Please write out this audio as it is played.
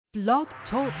Blog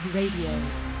Talk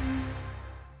Radio.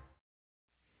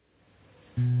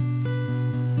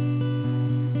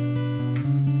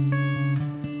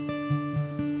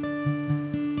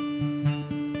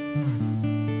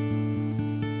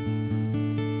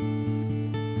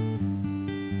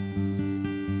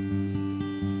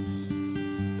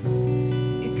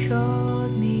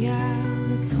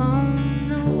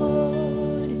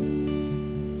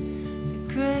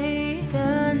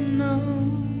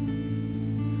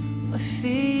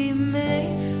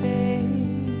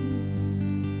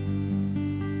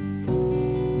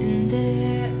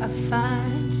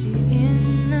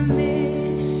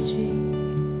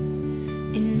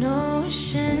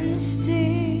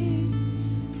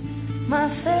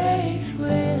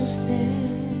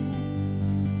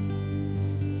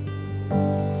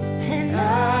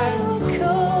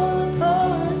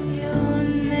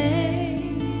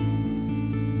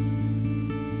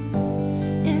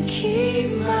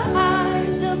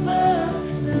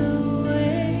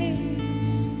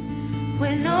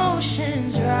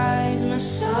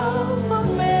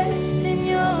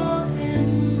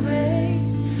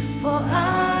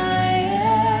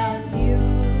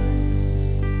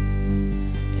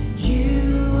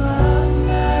 You are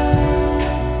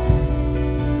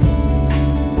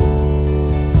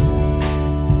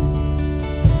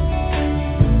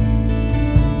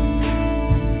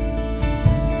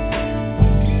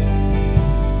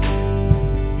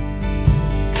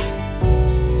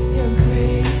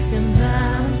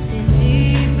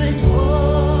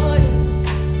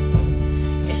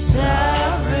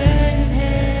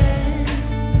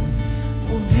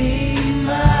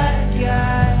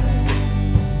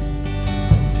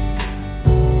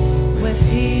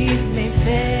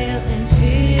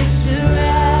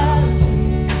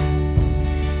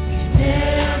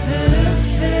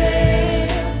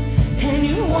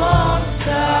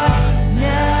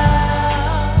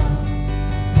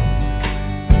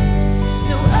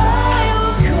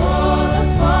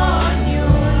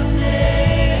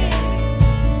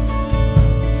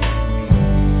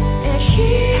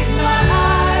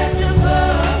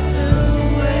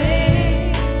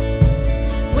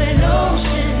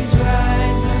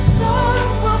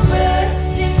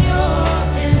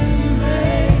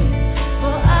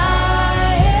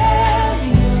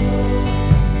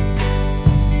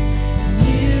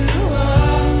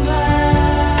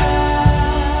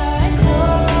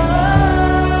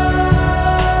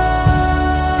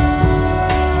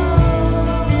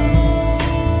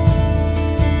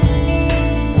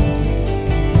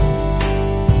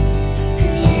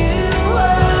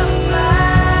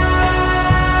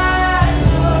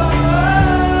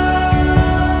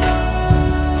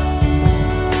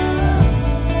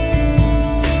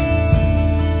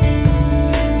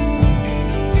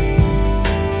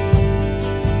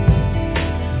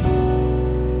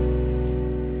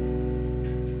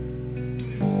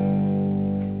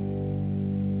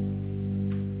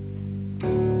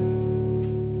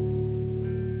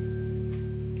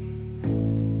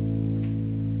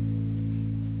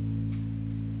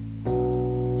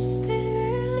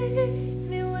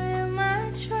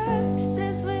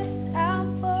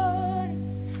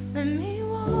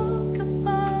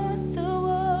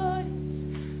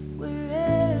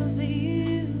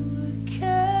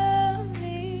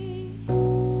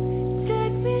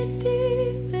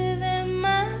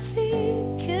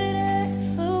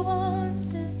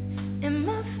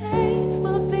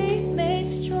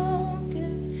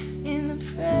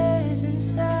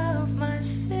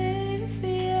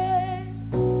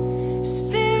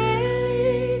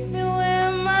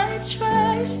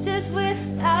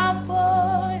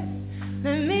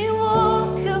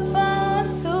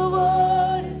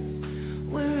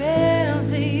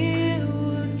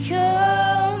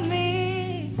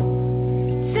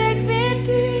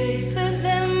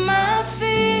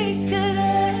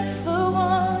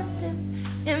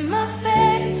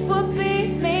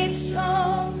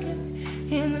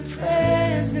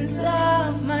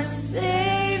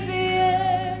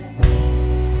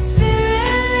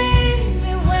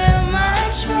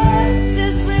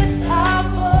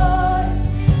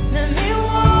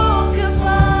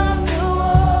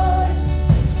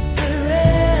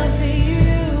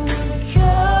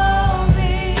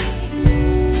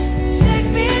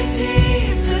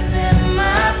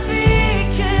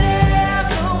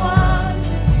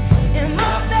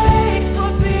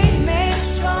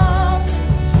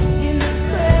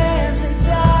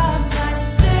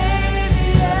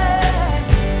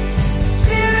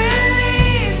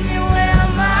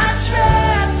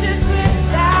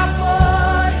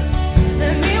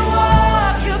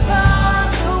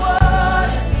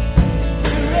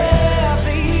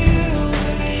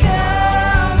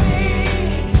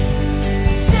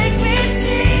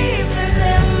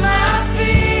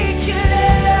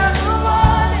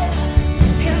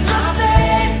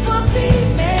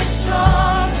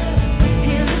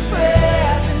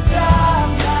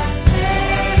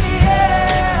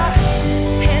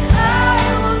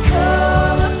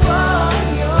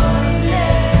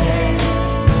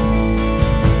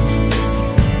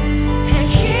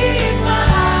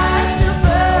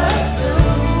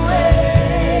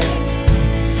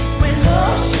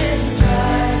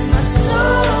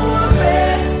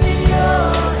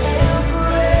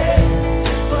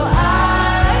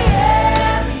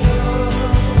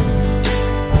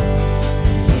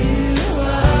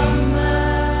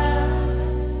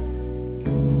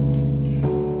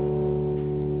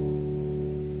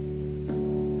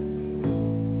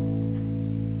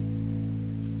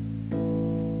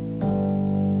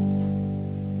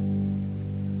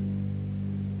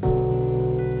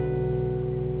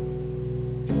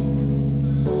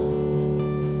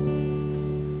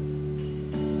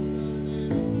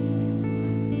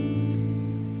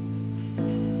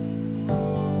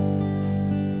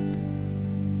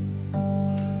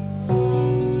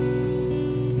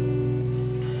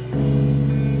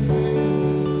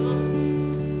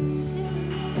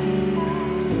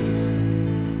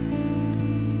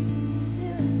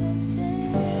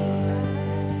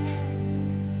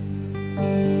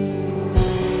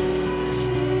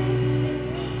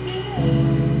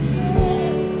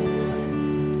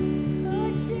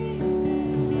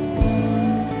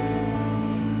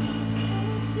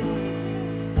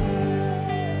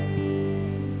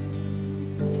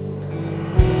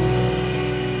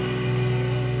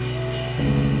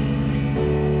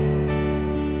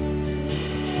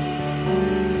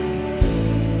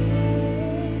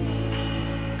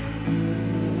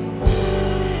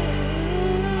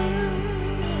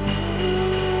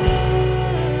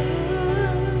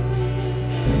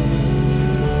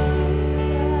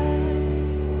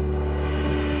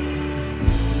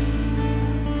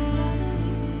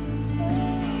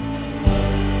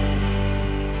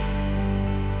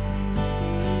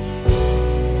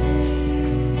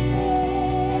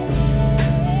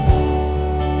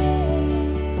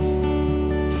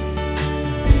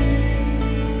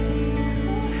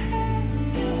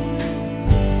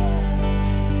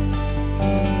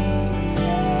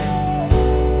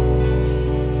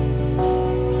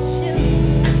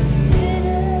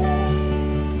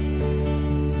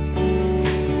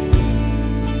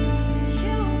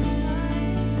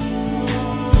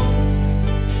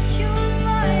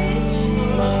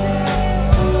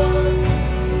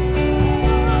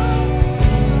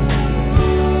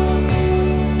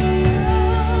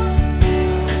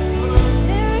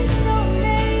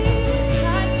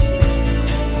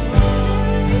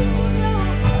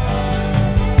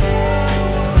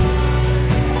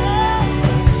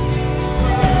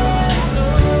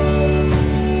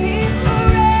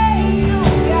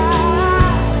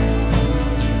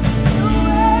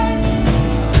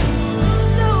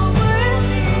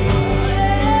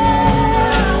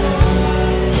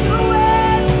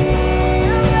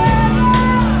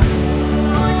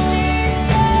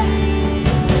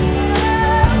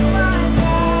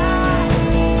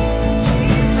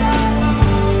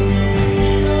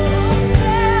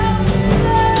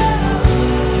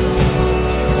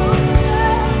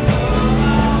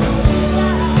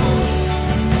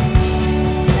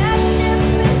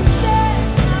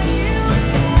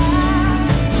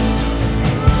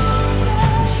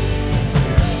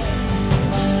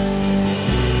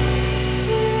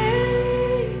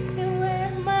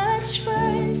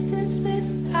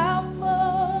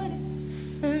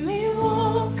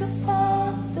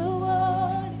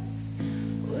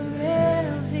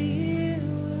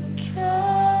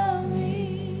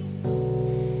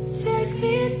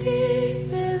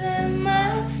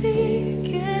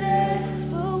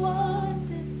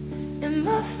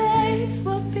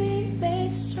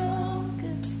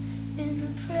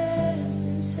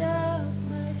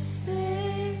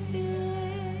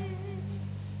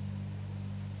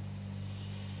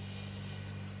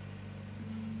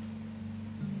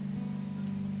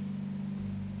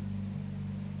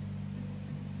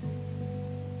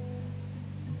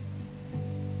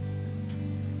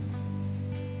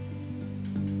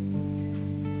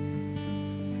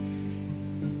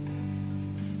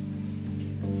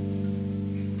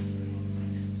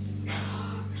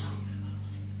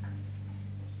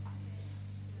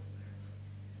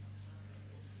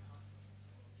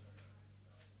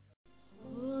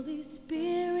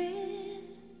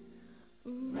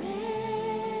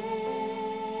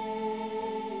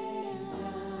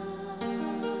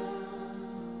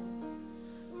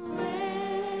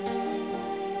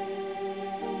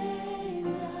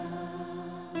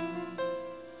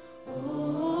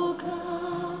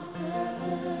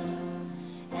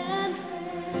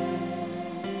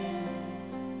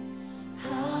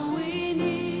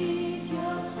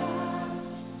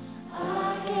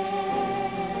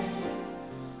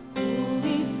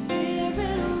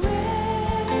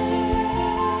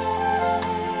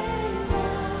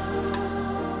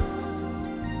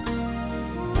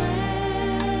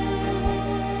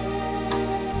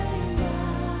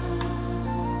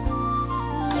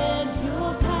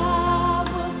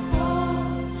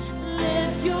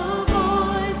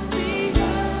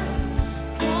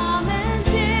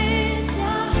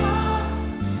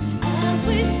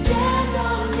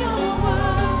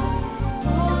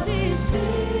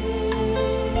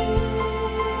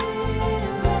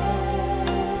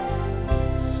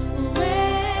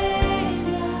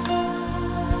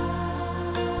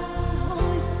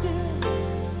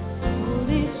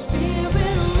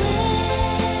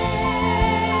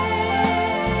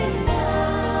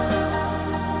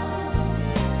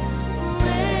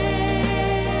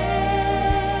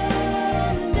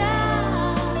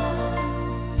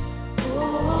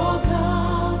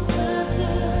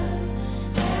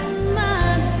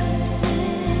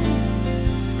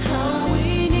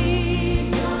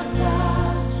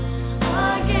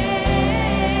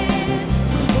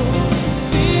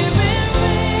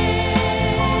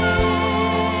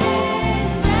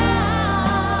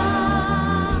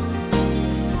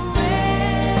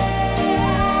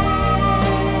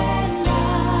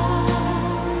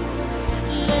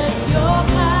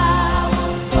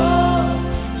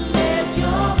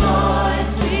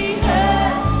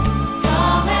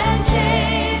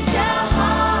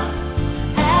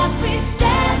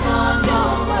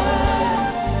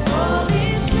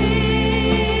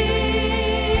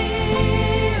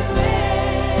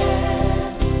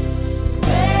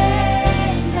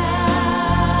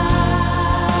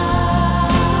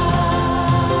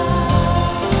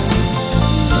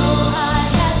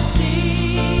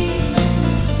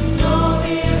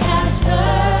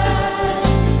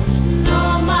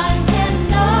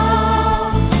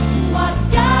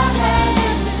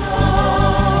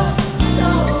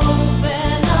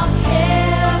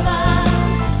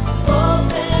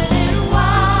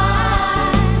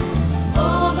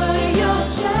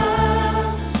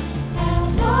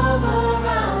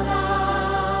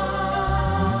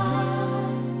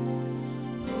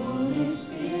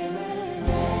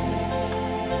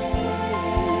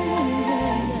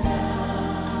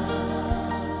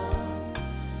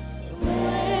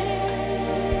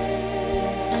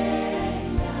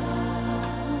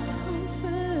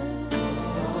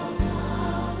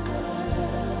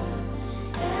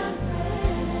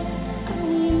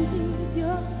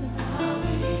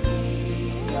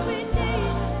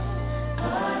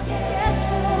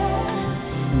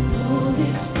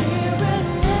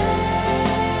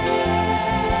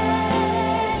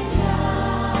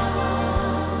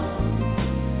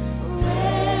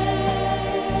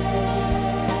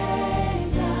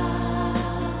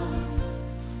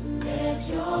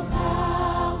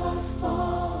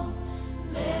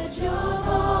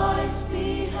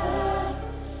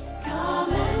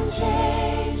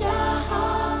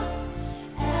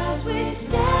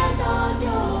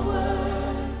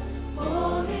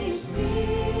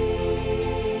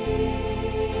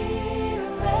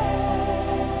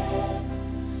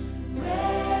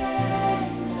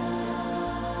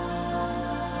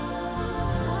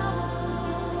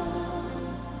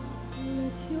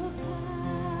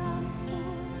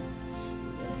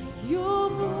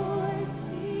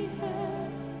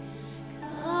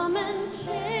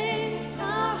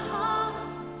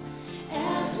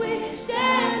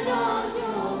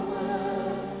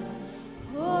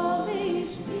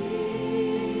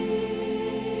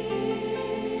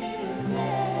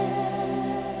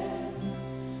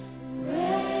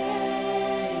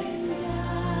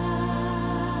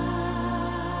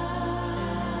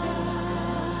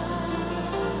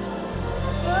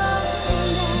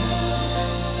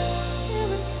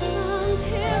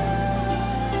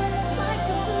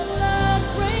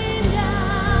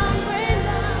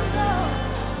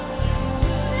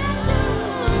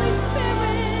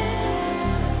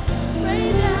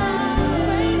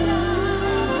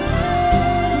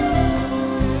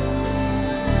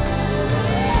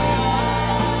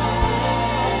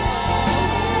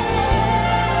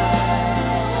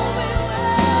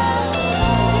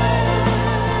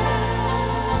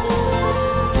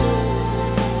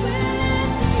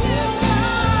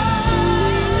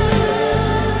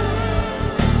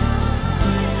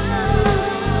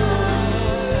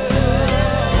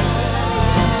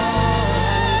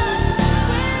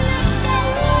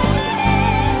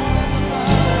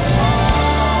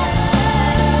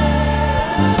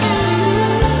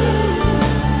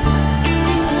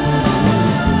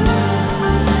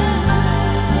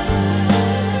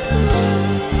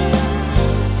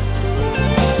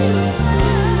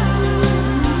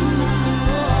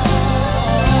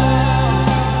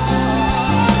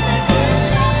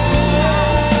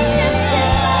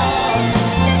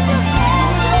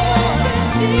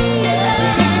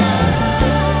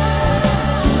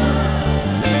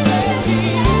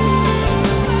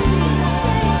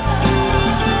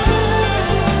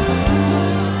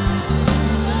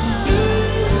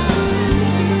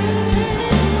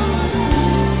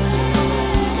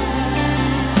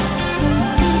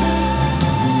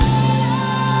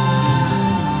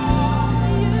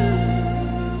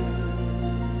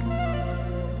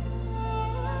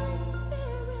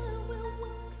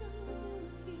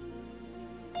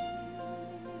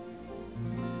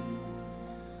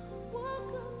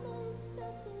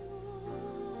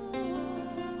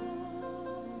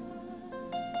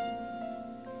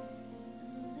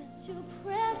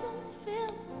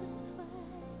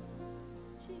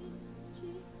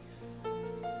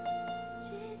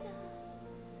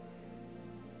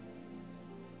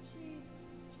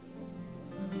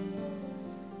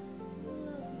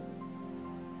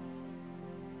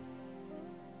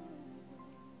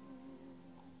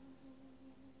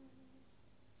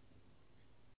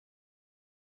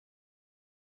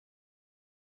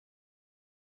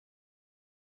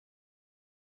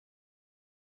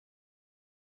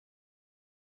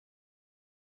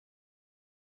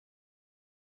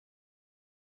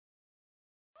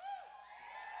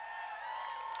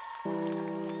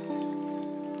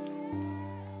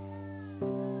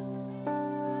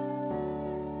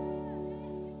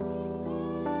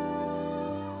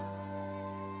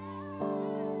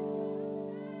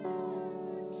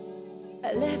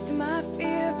I left my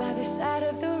fear by the side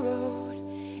of the road.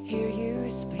 Hear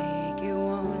you speak, you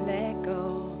won't let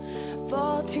go.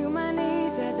 Fall to my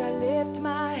knees as I lift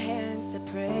my hands to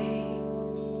pray.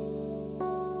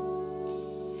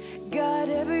 Got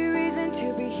every reason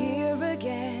to be here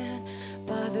again.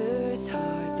 Father's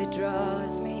heart that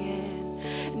draws me in,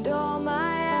 and all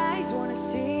my eyes wanna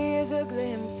see is a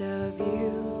glimpse of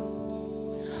you.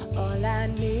 All I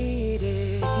need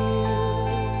is you.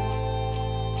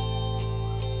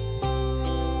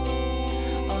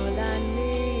 All I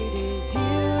need is you.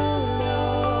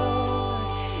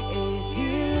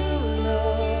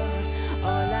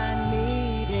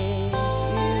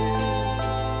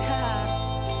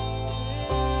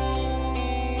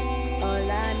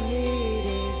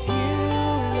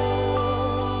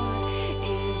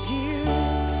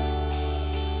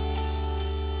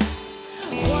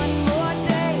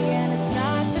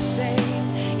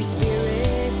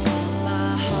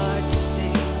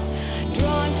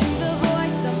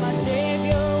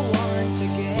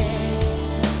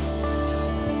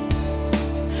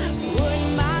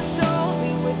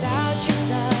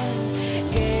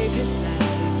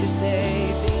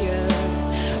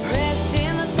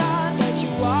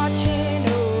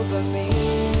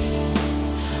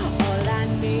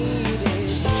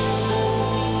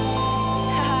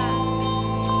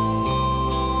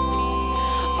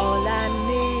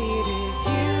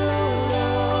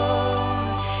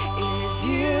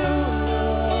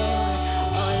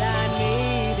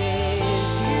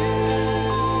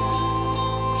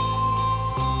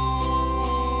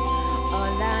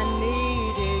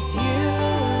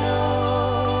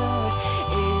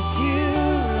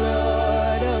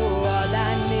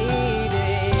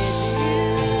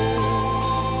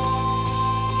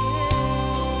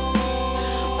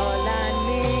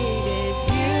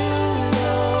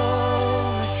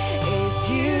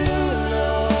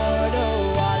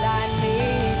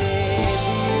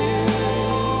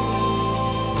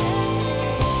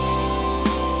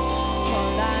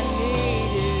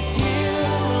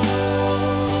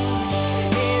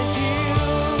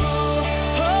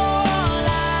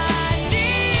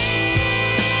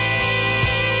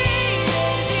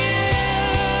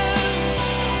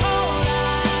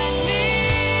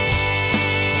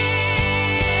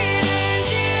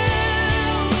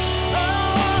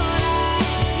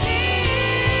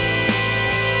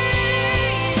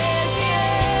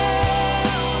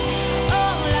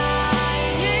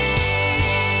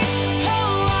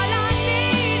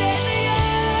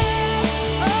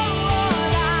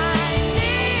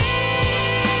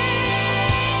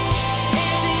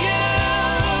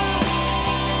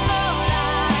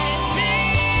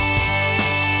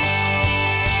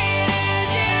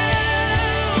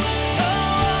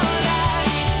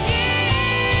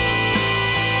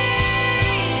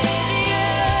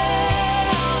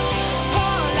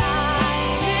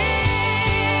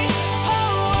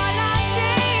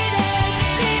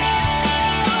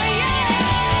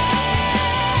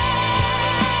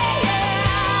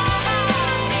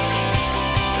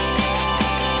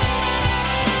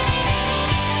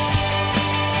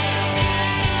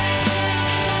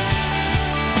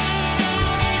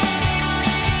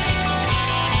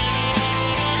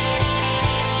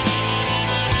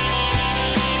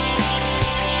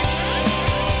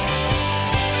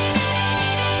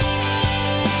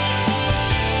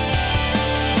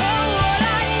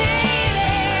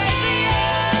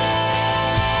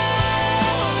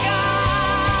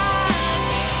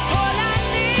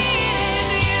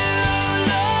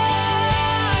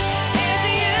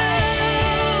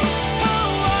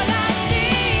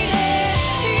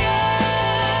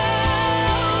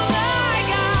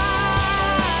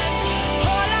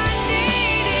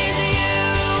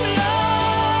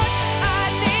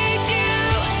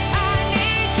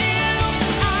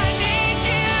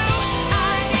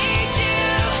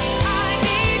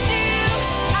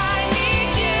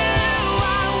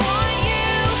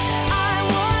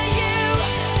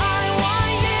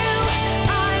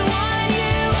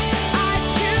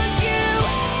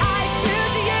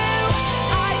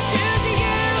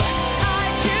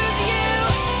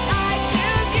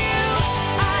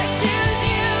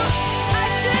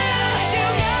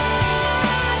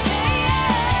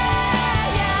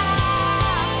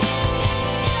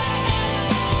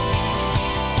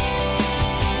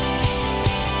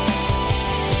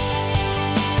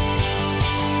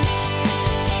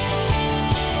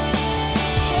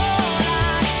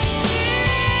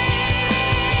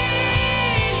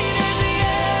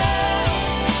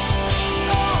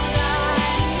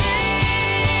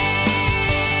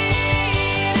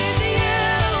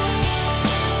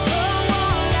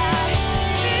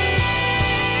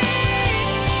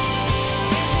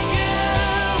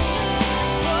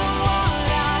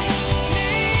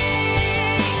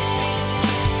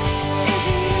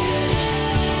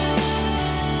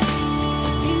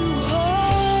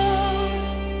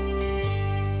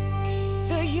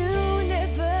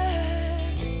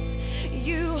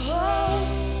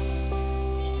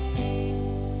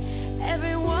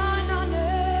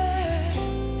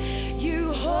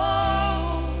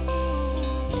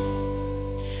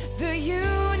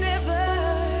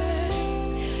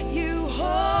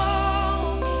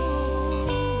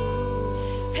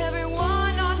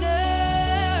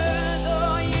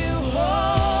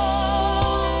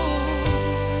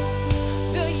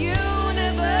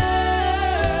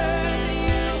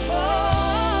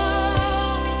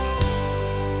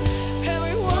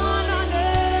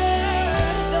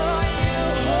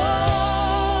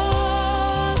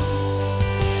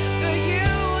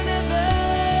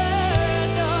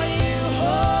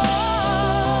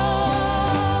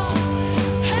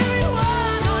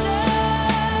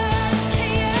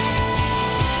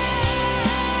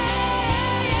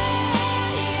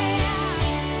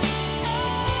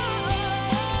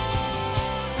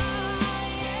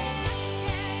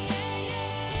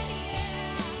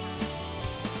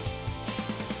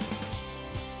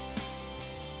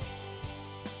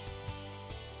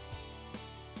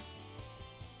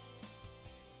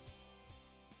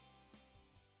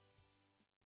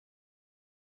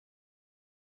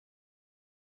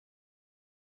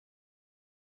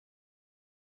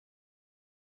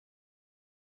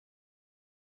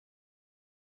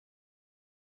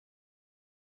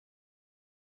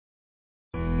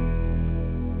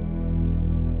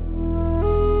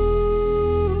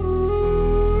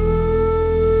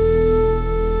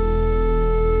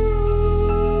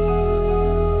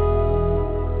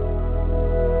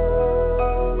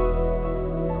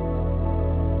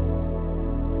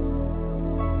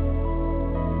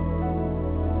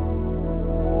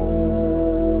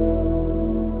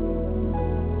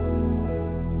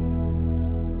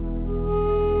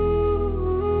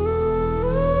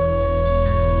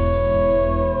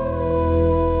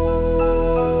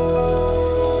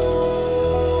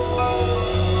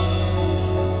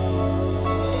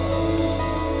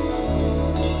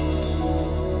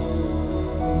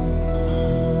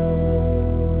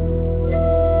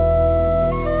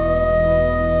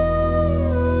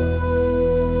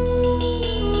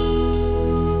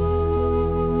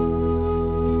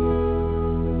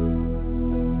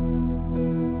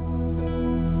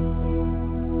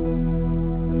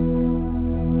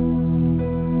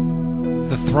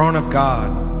 the throne of God.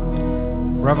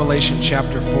 Revelation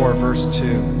chapter 4, verse 2.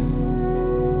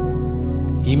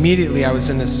 Immediately I was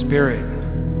in the Spirit,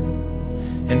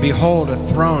 and behold, a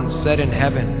throne set in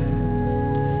heaven,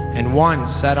 and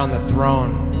one sat on the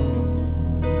throne.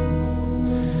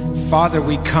 Father,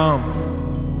 we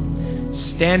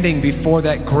come, standing before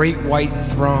that great white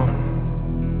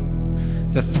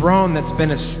throne, the throne that's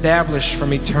been established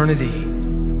from eternity,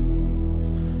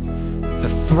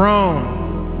 the throne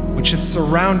which is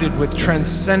surrounded with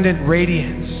transcendent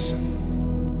radiance,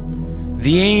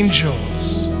 the angels,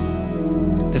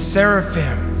 the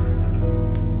seraphim,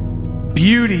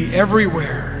 beauty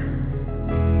everywhere,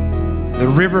 the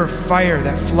river of fire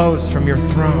that flows from your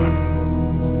throne.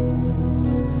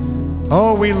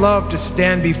 Oh, we love to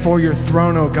stand before your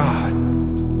throne, oh God.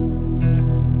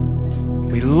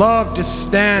 We love to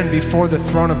stand before the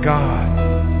throne of God.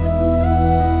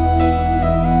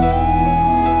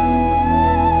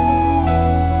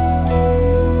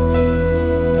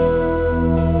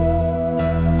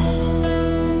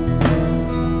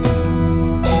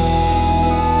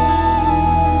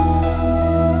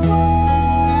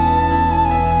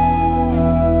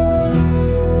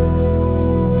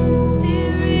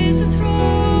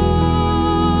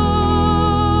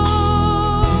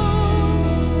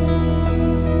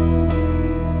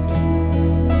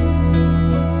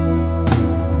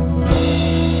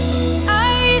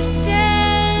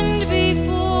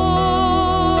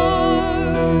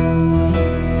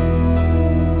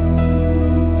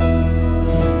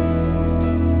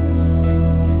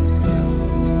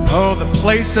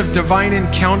 Place of divine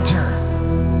encounter.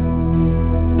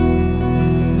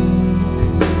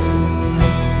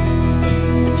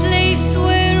 The place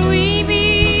where we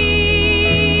meet.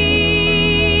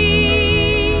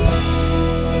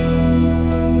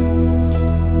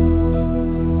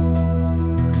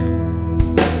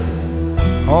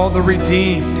 All the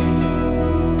redeemed,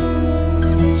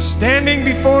 standing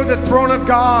before the throne of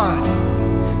God,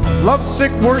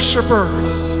 lovesick worshipers,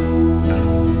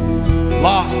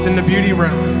 lost in the beauty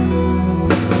realm.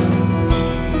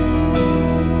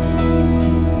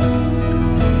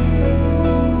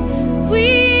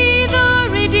 We, the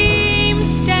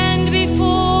redeemed, stand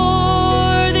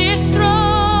before this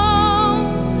throne.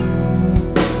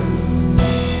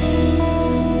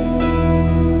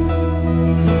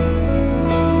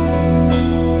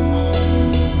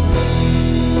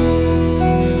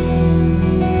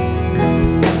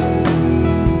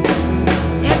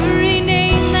 Every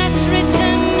name that's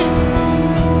written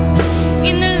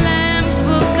in the Lamb's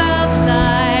book of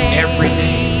life. Every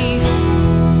name.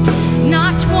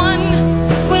 Not one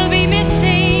will be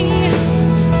missing.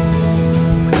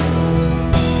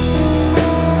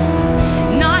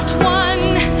 Not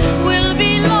one will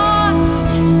be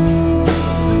lost.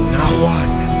 Not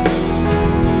one.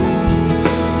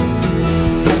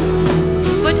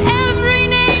 But every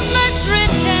name that's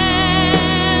written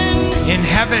In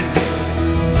heaven,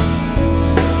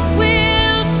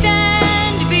 will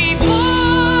stand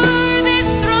before this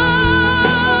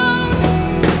throne.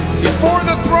 before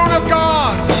the throne of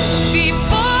God.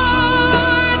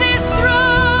 Before this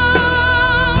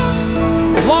throne.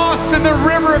 Lost in the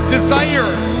river of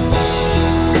desire.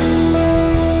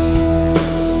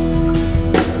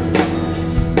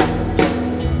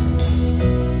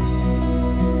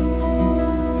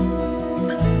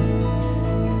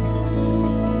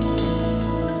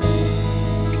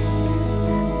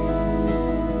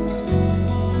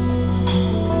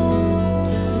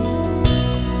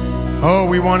 Oh,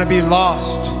 we want to be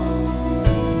lost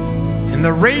in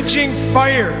the raging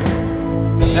fire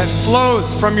that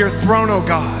flows from your throne, oh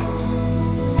God.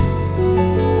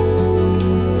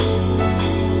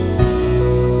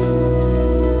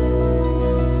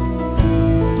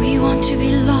 We want to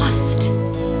be lost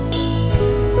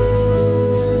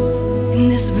in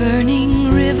this burning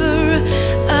river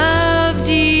of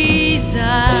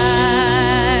desire.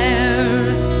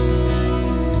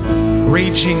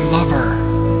 Raging lover,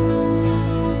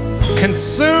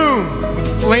 consumed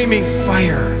with flaming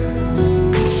fire.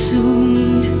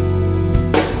 Consumed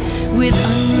with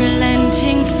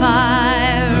unrelenting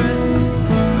fire.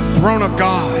 The throne of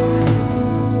God.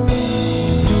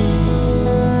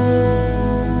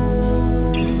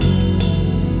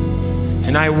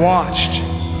 And I watched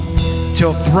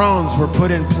till thrones were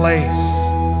put in place,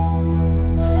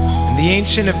 and the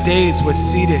Ancient of Days was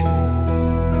seated.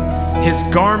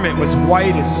 His garment was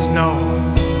white as snow.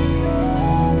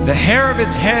 The hair of his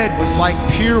head was like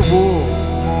pure wool.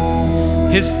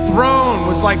 His throne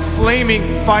was like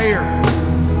flaming fire.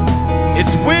 Its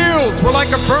wheels were like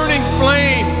a burning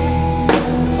flame.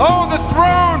 Oh, the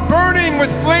throne burning with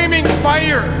flaming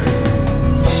fire.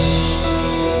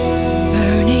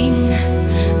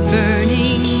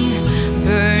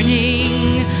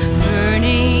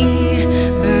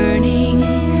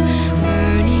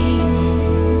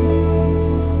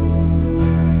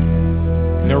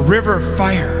 of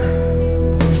fire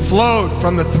flowed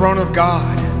from the throne of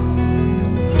God.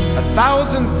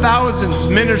 1,000 thousands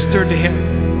ministered to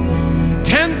him.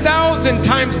 10,000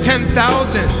 times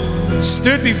 10,000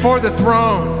 stood before the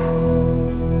throne.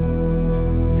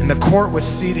 And the court was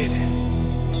seated.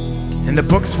 And the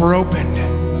books were opened.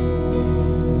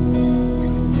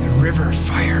 A river of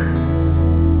fire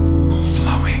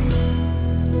flowing.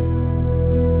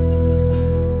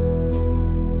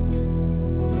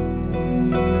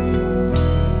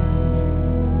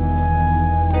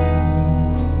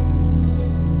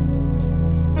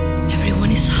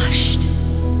 Everyone is hushed.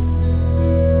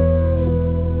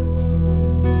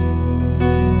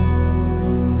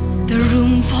 The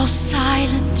room falls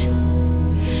silent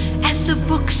as the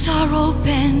books are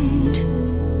opened.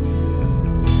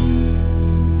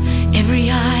 Every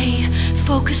eye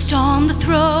focused on the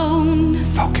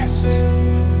throne. Focused.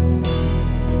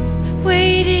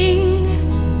 Waiting,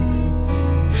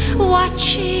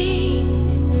 watching.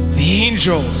 The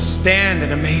angels stand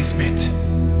in amazement.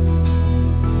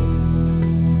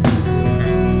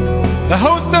 The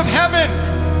host of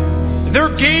heaven,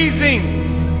 they're gazing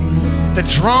the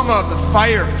drama of the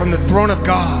fire from the throne of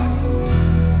God.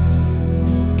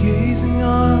 Gazing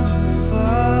on the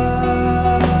fire.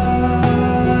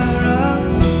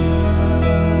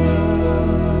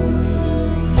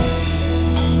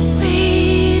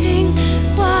 Waiting,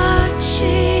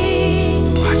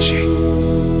 watching. Watching.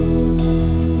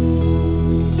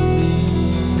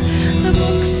 The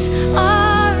books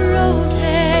are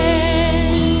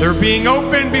open. They're being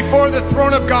opened before the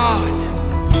throne of God.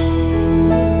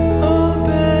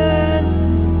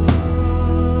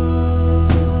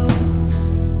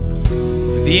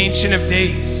 The Ancient of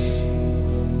Days,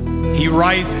 he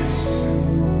rises,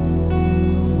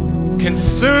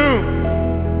 consumed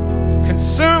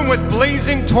with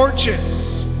blazing torches.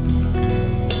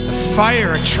 The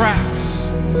fire attracts.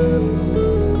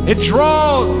 It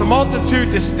draws the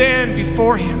multitude to stand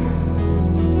before him.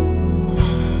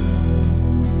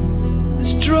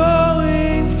 It's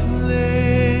drawing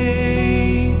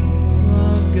flame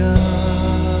of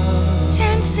God.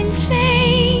 Dancing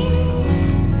flame.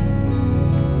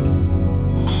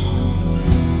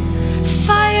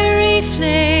 Fiery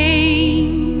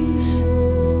flames.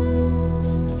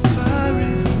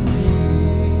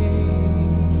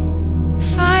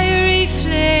 Fiery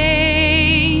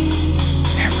flames.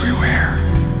 Everywhere.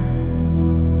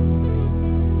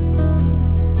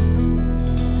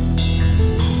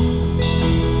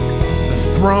 The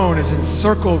throne is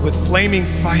encircled with flaming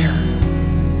fire.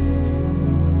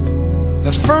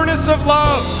 The furnace of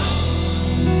love.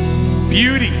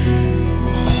 Beauty.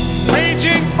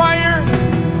 Raging fire.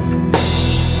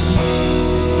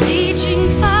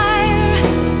 Raging fire.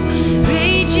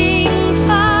 Raging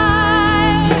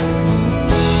fire.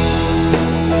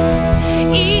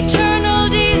 Eternal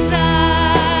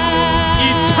desire.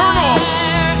 Eternal.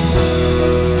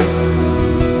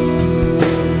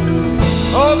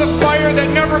 Oh, the fire that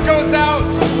never goes out.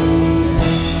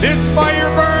 This fire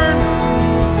burns.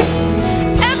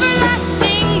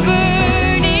 Everlasting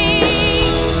burning.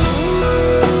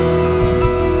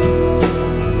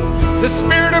 The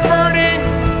spirit of burning.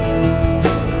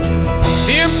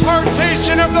 The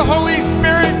impartation of the Holy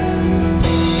Spirit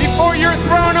before your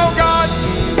throne, oh God.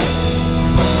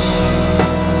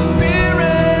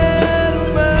 Spirit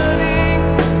burning,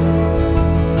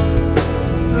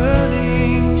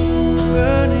 burning,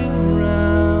 burning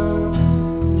around.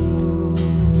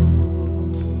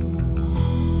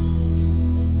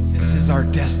 This is our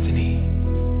destiny.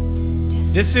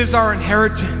 This is our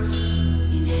inheritance.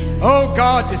 Oh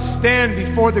God, to stand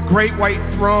before the great white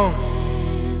throne.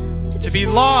 To be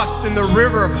lost in the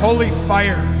river of holy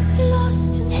fire,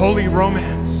 holy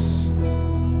romance.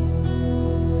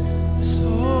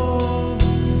 So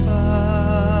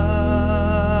fire,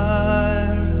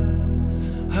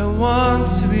 I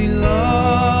want to be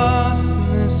lost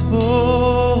in this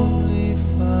holy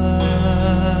fire.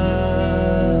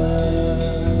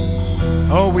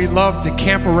 Oh, we love to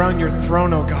camp around your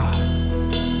throne, oh God.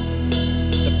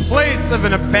 The place of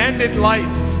an abandoned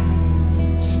life.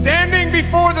 Standing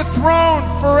before the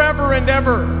throne forever and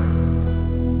ever.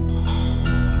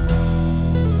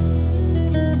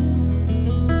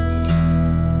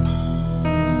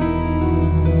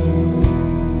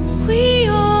 We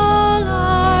all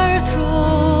are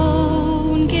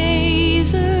throne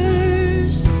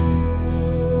gazers.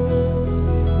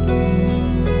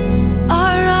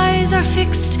 Our eyes are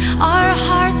fixed, our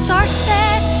hearts are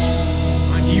set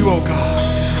On you, O God.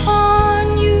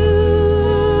 on you,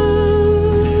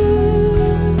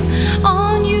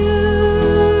 on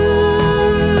you.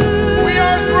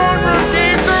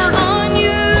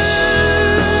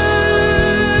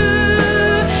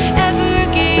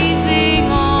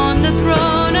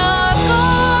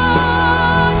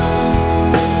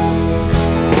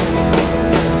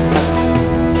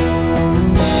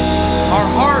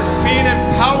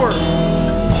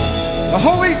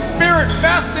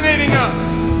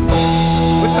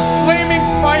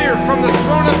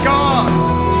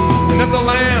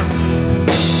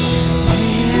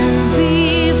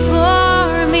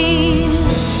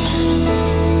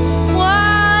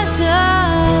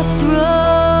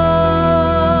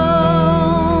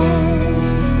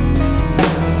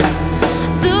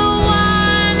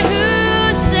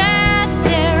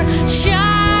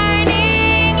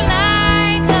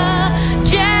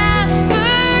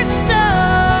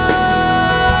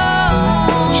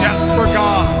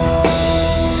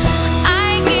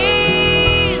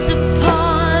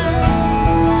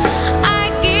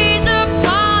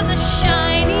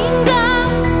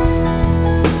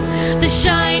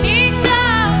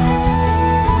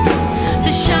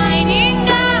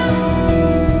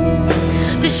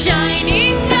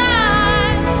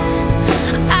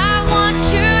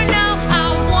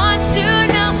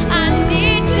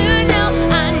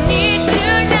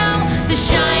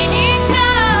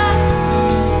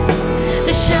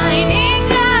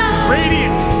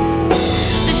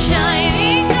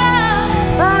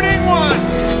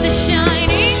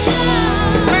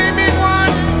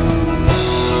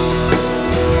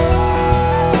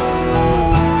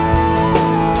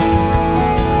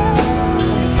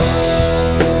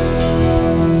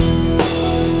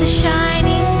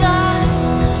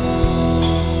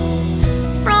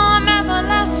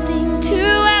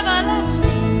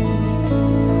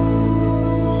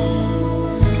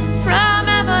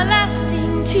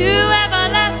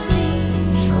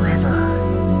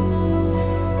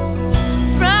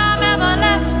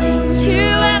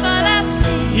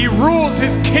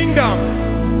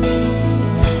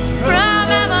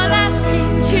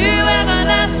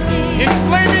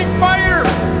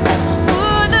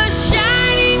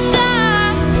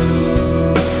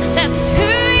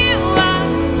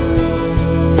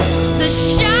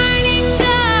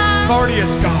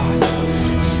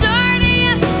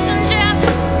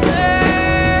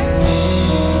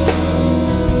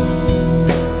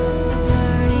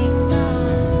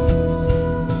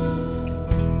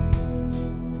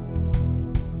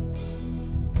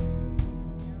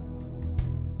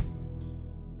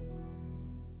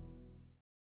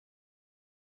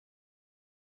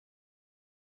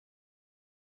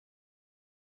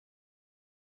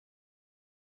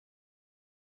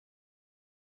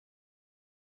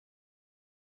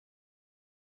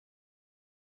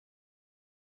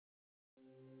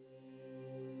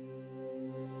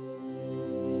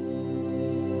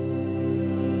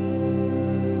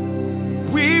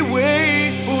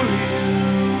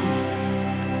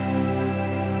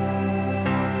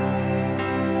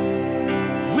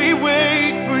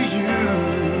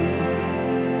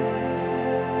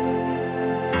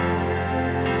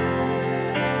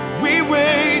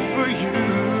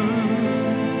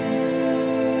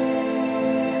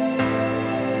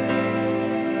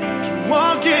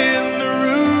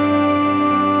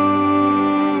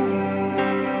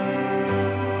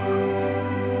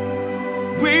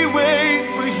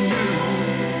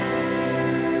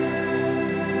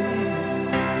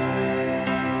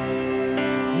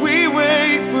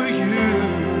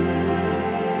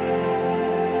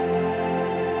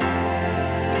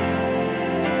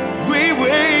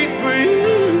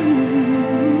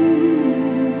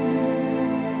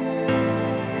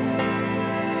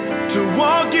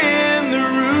 walk in the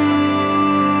room.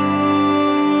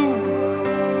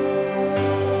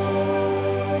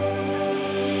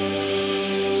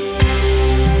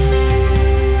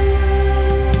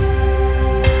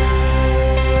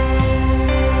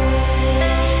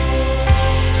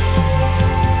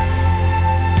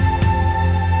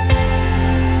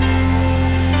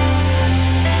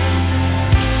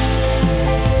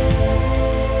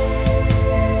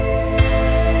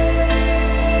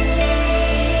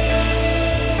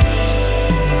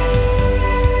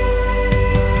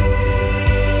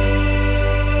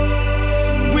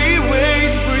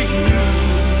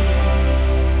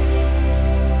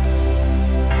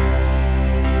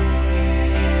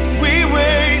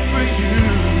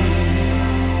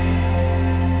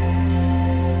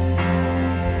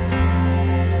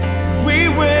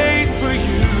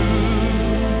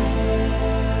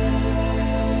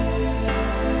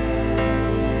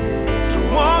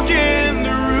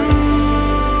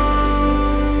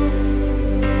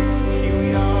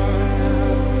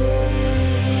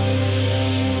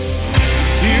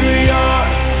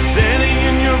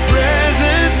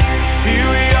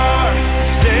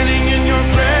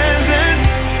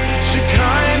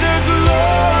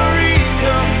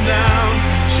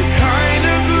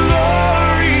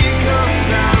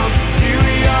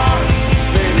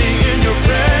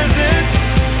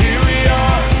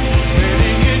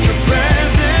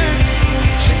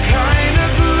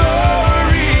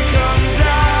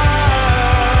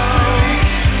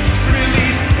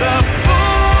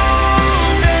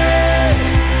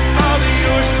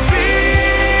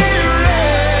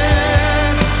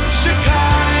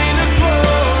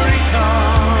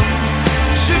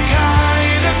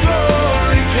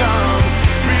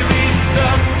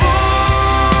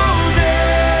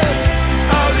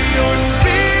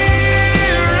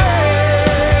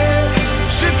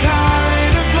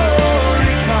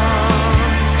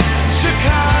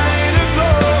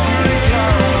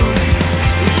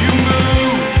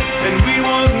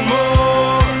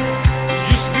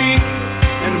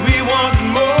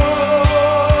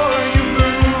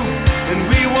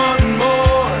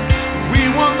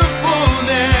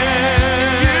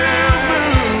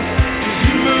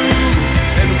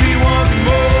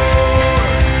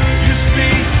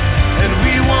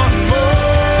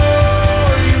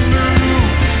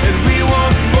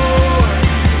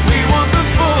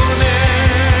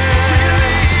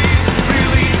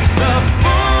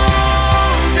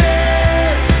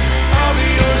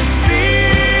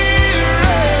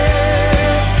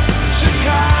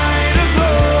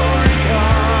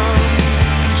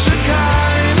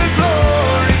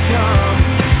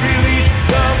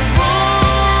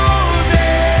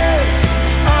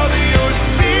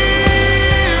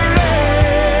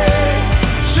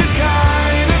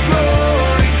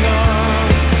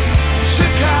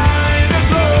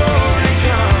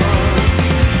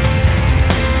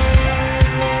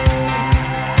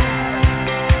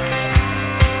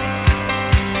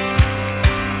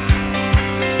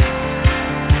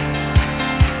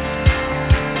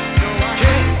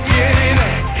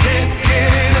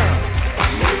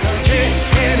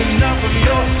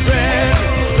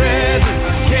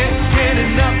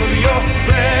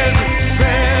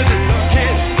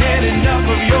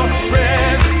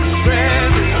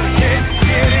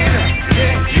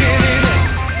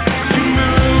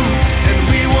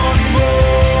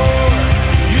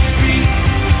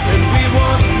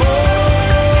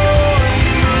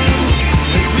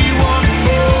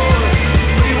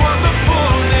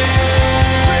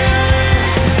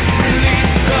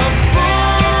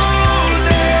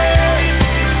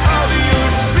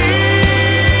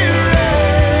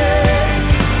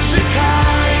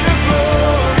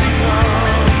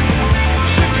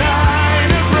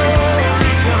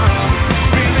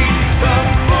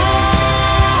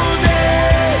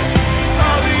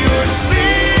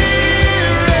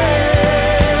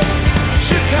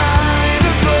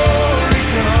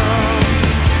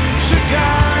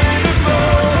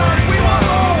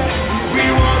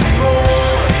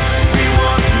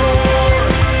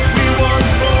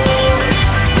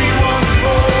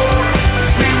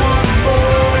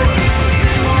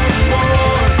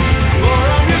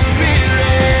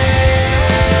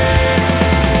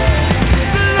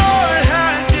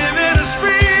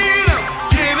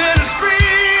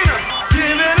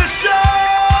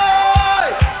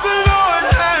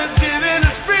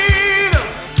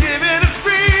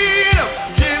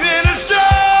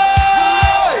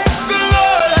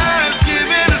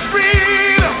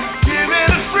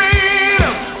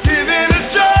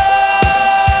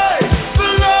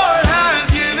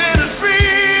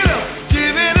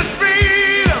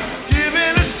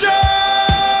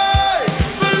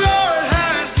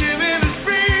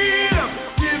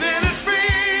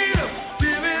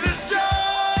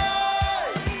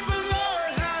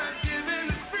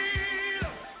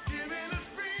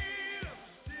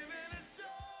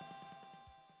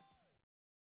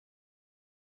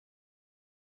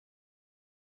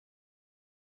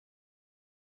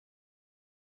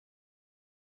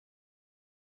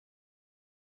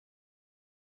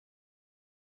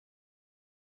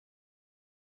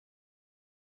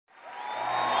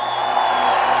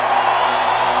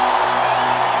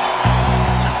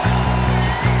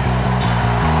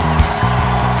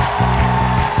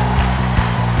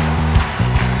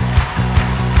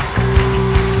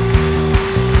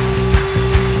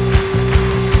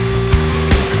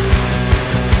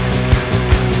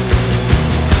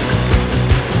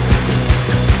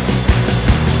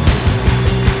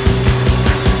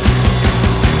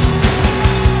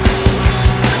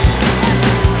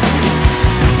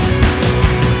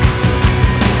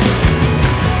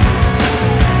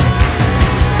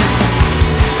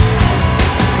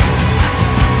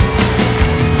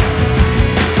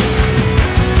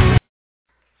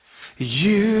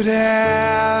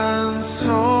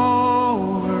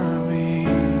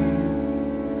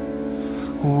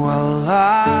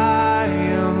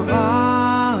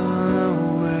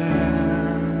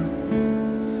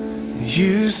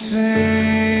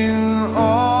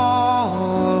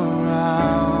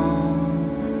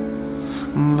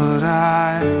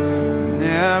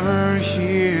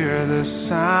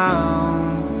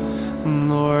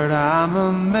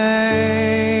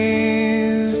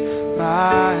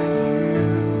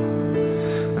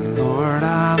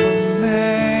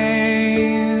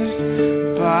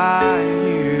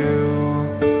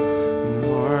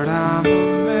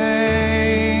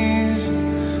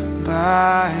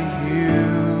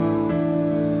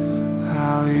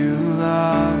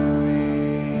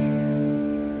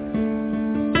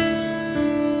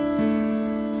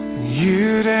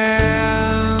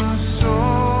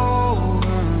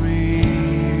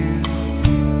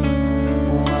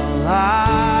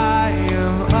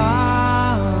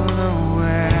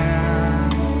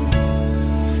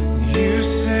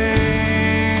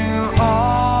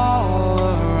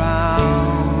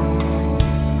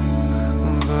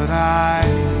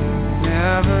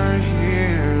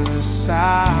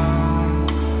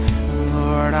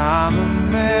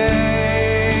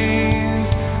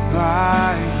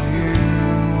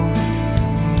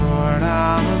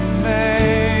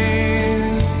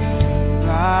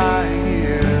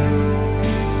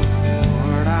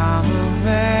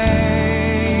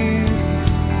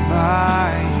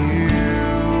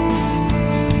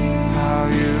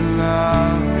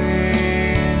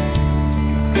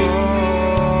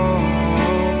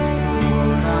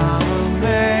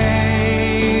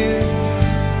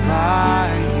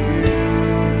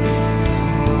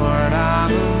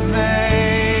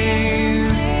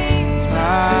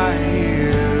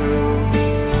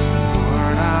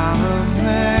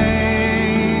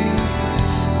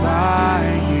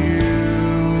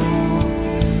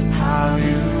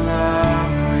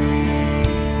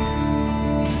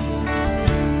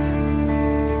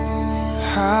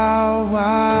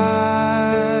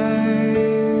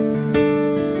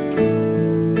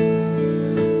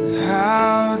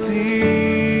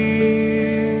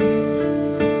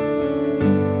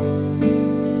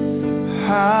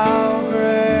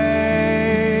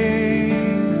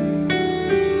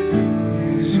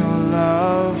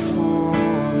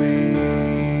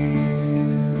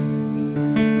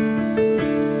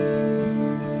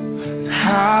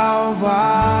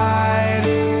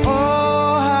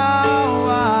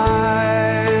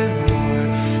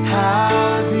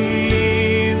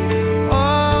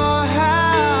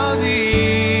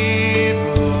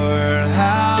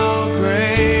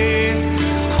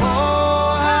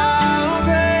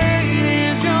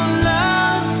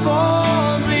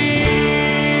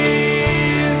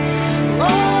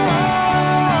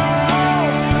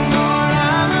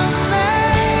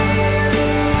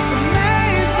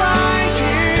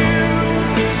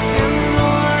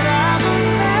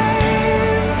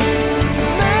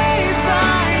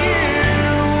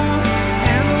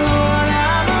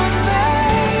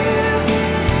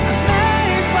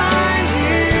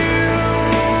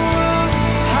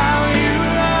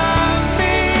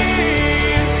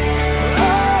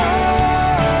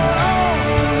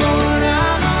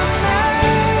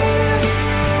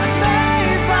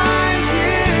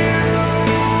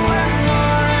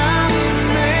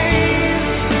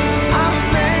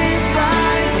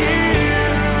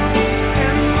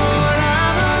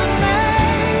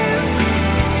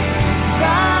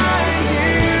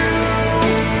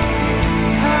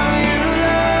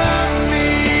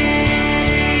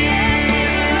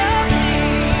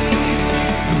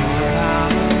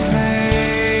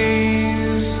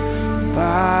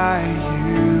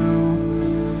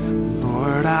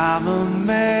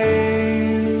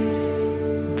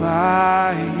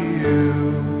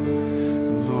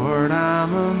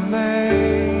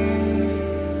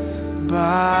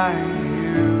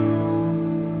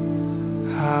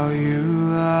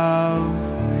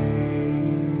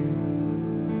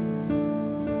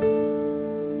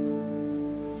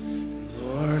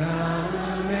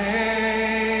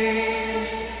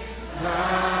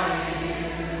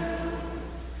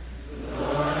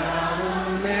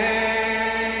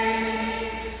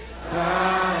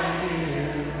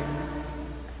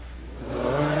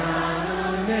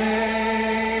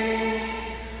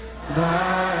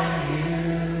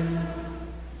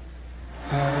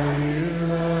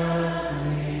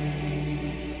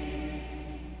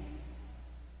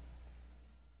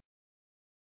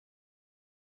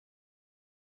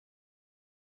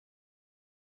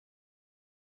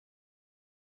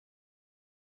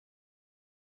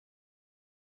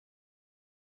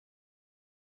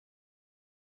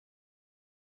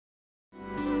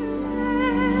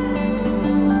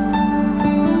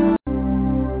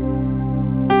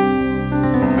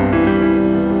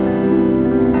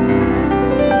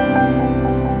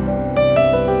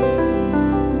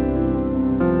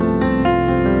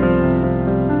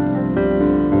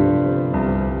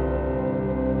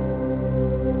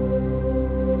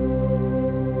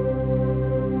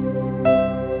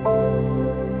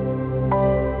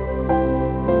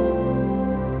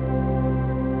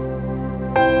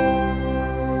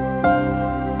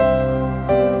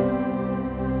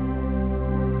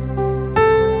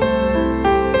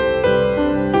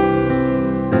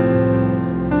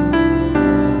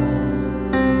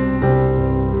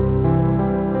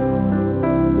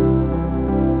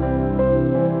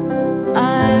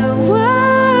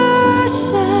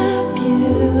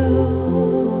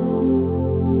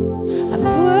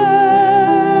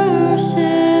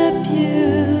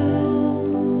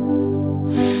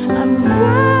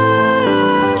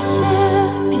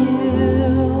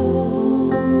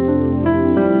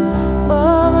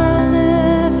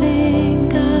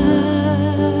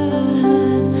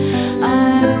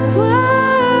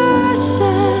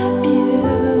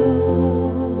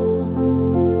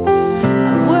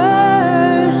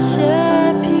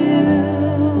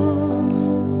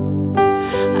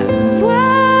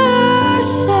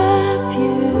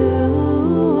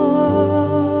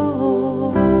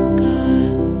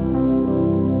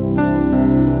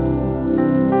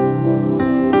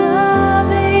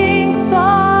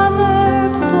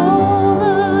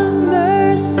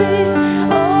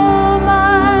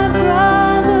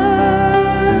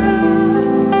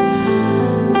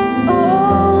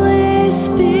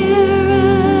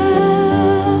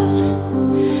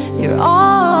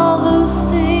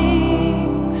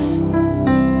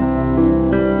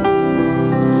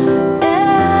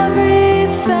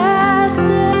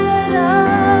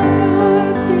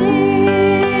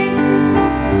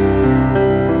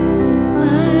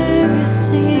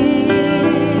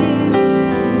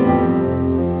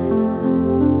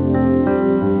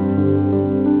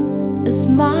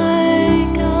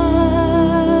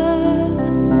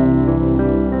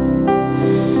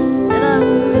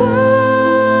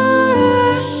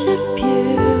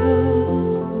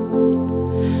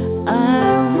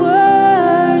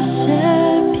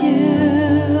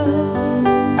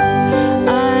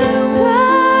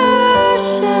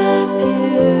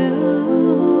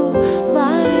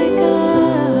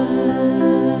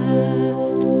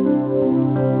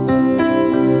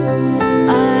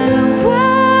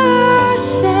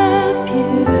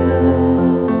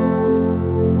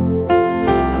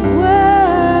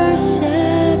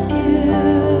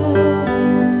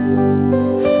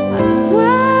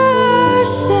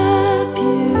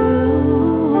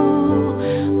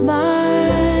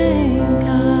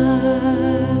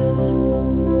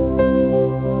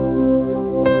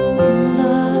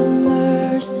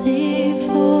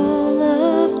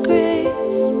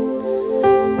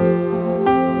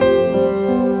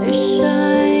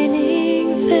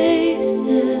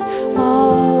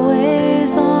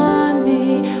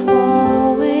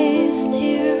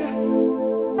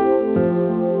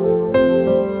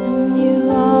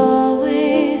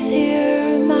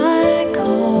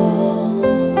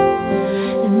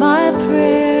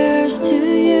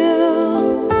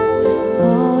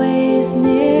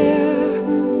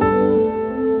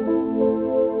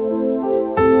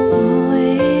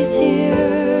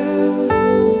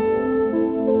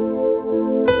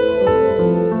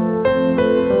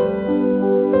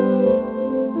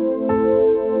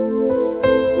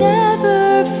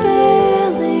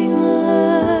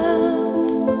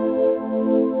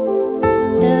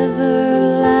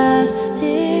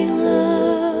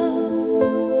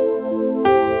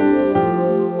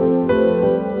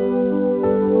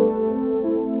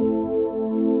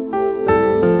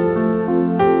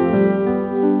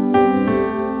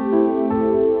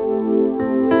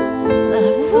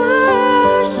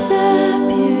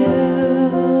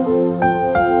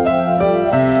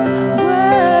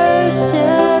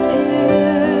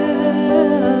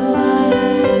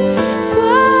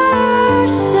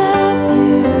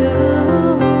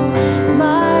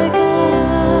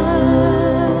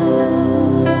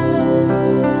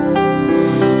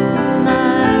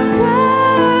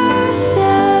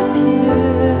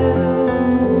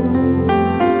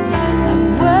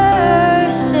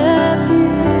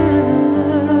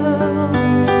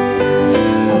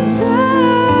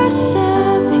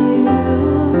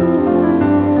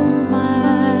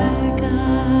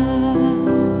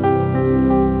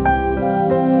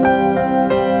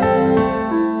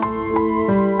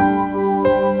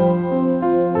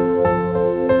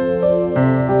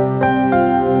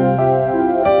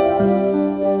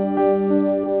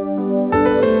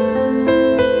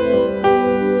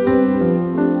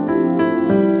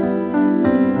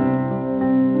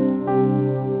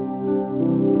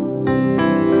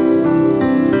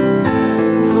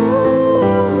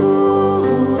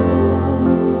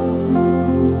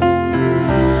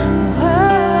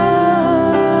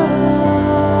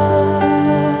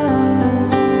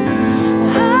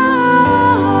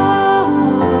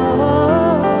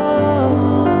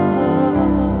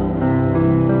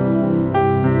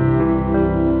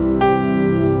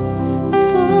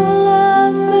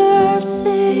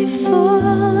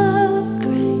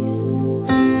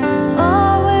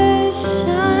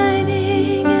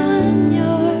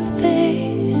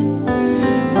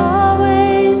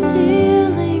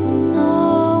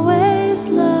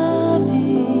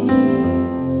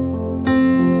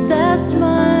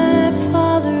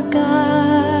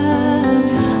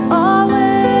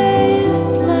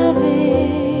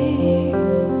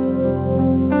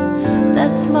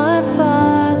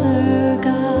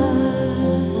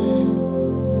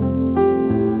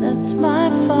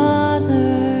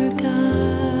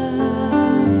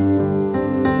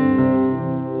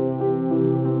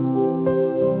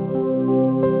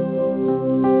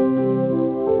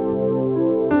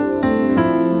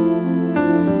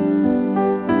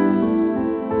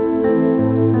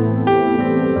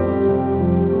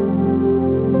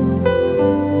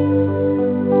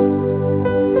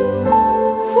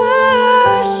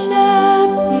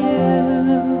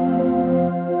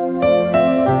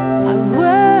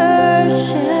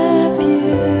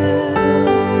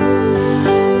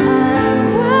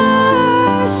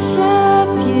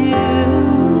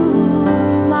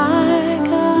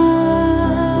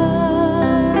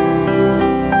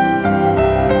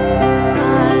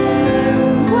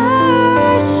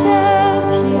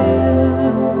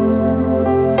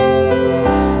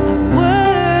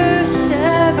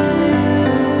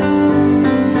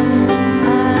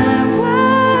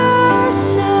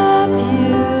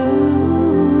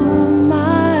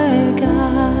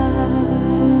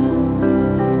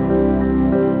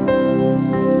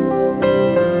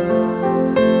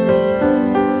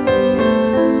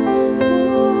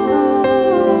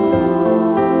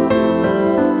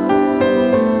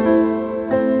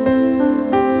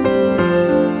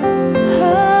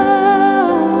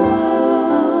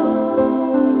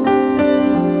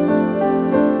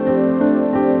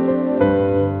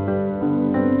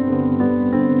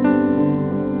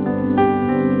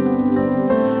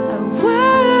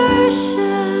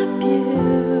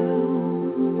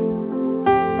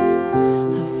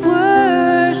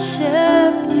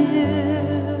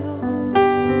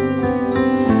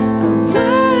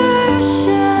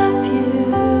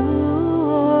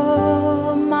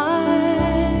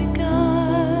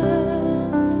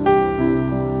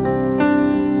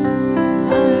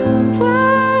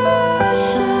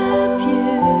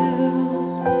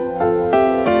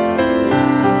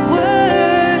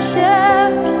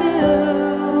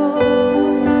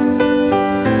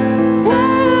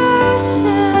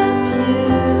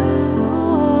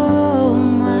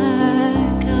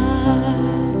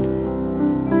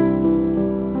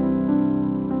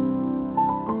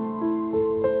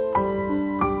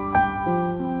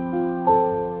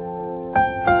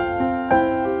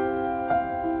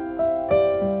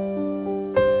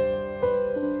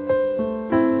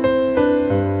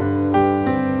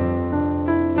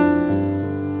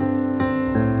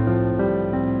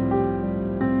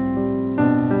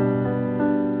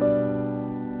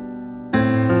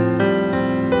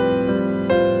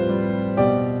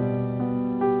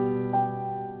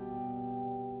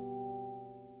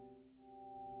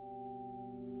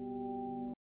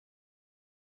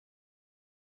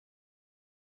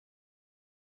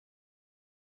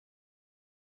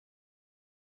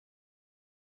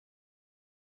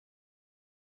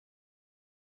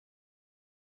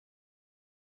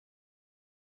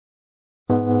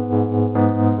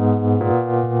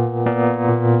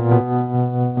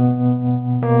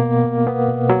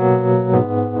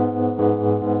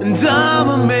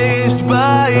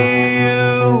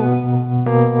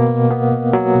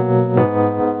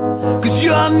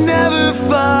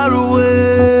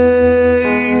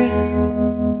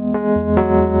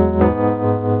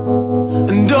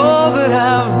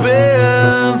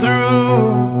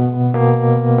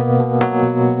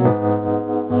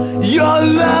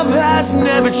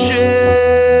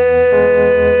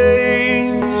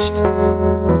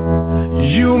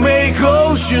 You make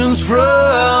oceans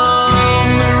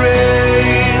from the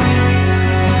rain,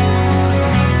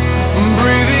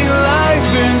 breathing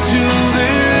life into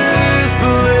this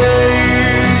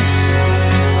place,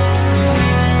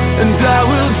 and I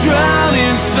will drown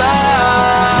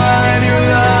inside your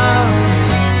love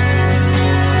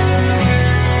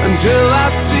until I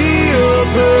see your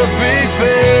perfect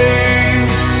face.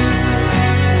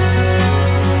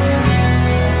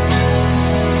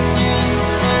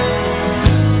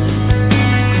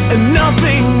 And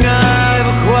nothing I've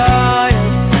acquired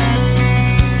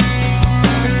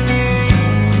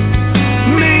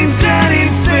means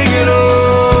anything at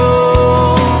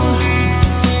all,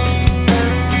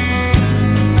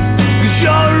 'cause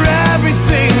you're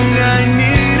everything I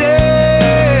needed.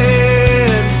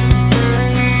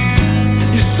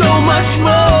 You're so much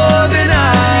more than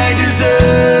I deserve.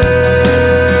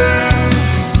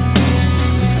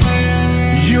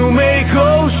 You make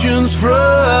oceans from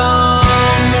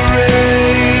the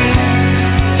rain,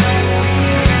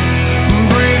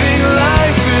 breathing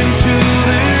life into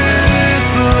this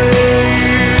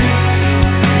place,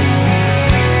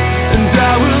 and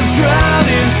I will drown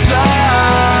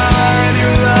inside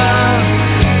your love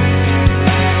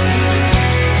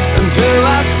until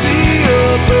I see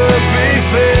your perfect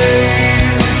face.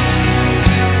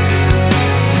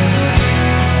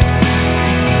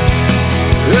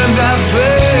 And I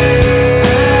thank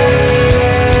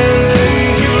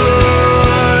you,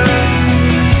 Lord.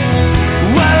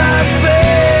 Well, I thank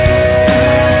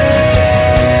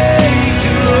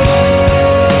you, Lord.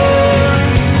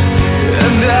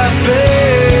 And I thank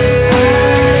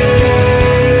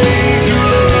you,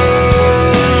 Lord.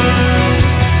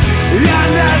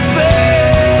 And I thank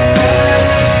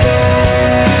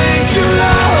you,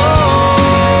 Lord.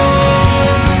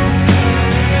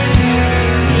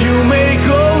 You make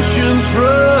oceans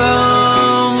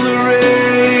from the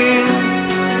rain,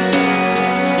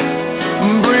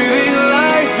 breathing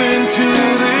life into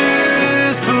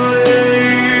this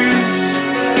place,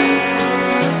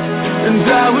 and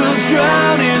I will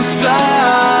drown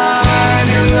inside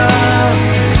your love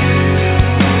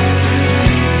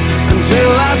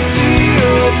until I see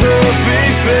your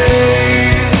perfect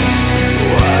face.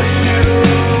 Wash it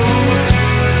over.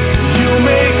 You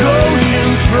make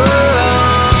oceans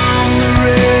from the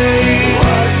rain.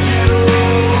 Wash it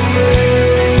over.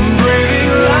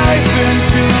 Breathing life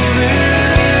into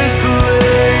this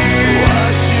place.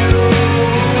 Wash it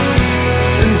over.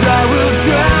 And I will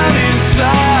drown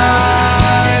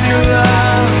inside your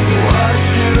love. Wash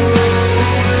it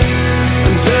over.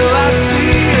 Until I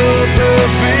see your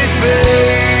perfect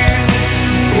face.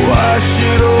 Wash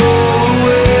it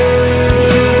away.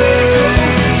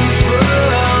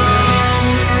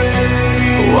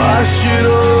 Wash it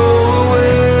away.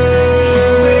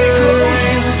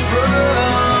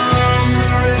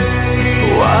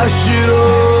 Wash it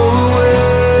away.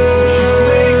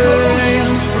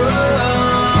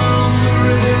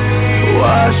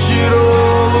 Wash it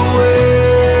away.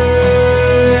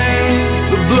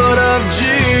 The blood of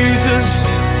Jesus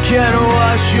can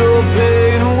wash your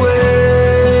pain away.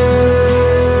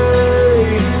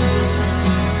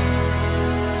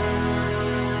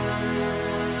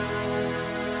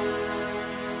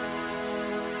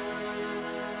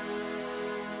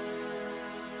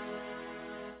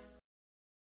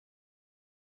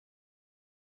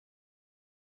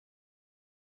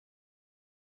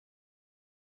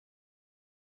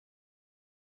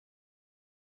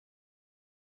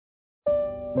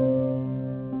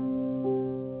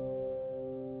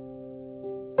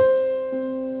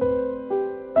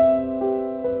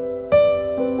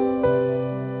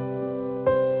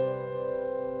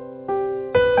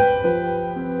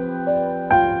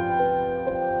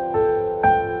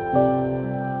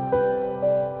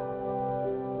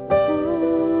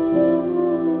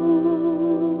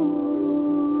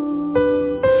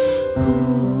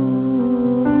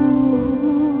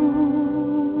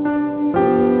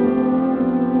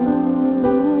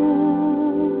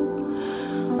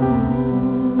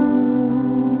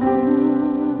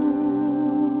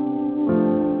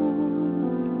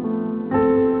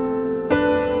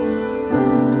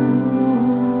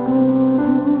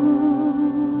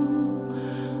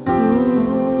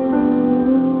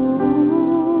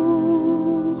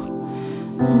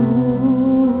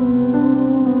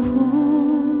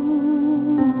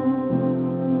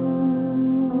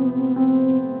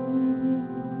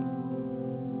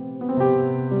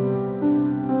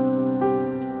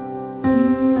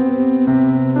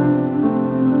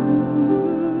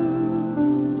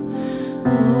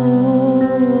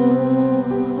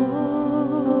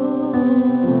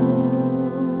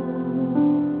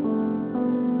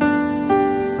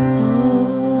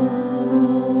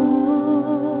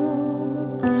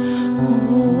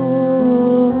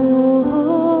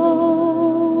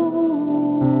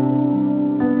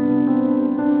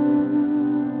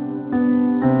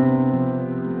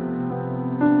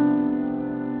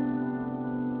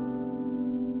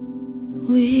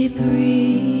 We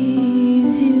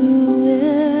breathe you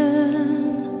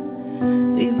in.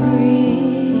 We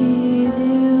breathe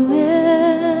you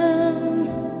in.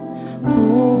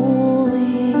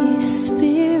 Holy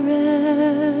Spirit.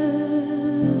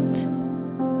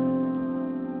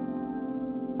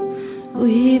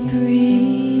 We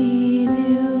breathe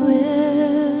you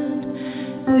in.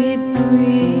 We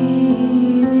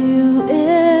breathe you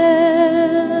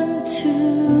into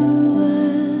us.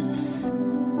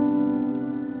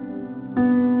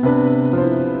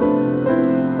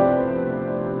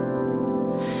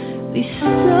 We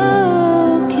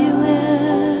soak you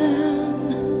in.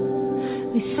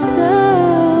 We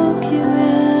soak you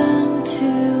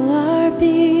into our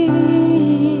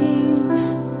beings.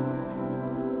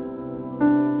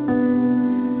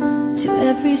 To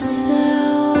every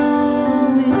cell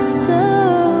we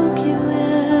soak you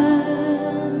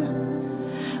in.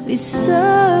 We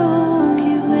soak